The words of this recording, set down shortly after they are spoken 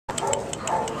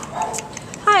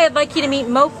I'd like you to meet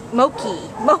Mochi.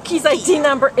 Mochi's ID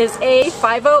number is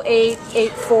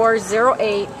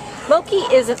A5088408. Mochi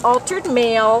is an altered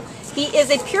male. He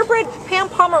is a purebred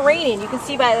Pomeranian. You can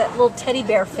see by that little teddy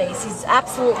bear face. He's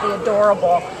absolutely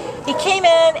adorable. He came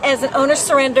in as an owner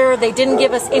surrender. They didn't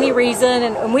give us any reason,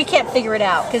 and we can't figure it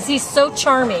out because he's so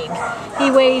charming.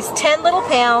 He weighs 10 little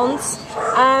pounds.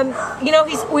 You know,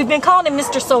 we've been calling him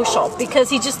Mr. Social because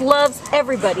he just loves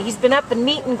everybody. He's been up and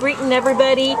meet and greeting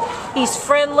everybody. He's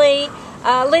friendly.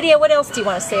 Lydia, what else do you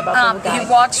want to say about the little guy? He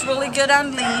walks really good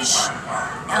on leash.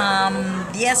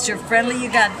 Yes, you're friendly. You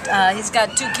got he's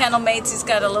got 2 kennel mates. He's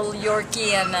got a little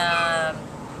Yorkie and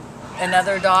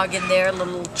another dog in there, a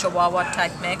little Chihuahua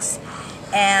type mix.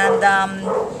 And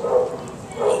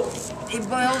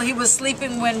he was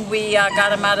sleeping when we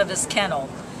got him out of his kennel.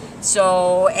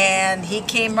 So, and he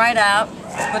came right out,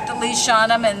 put the leash on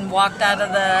him, and walked out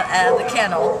of the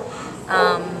kennel.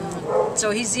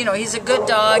 So he's, you know, he's a good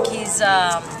dog. He's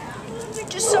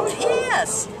just so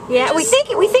yes. Yeah, we think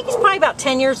he's probably about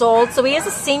 10 years old, so he is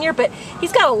a senior, but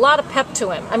he's got a lot of pep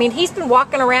to him. I mean, he's been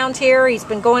walking around here. He's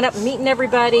been going up and meeting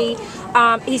everybody.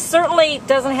 He certainly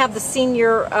doesn't have the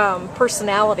senior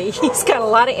personality. He's got a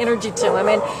lot of energy to him,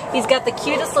 and he's got the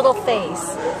cutest little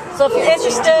face. So if you're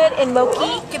interested in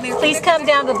Mochi, please come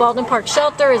down to the Baldwin Park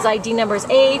Shelter. His ID number is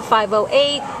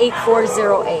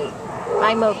A5088408.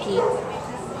 Bye, Mochi.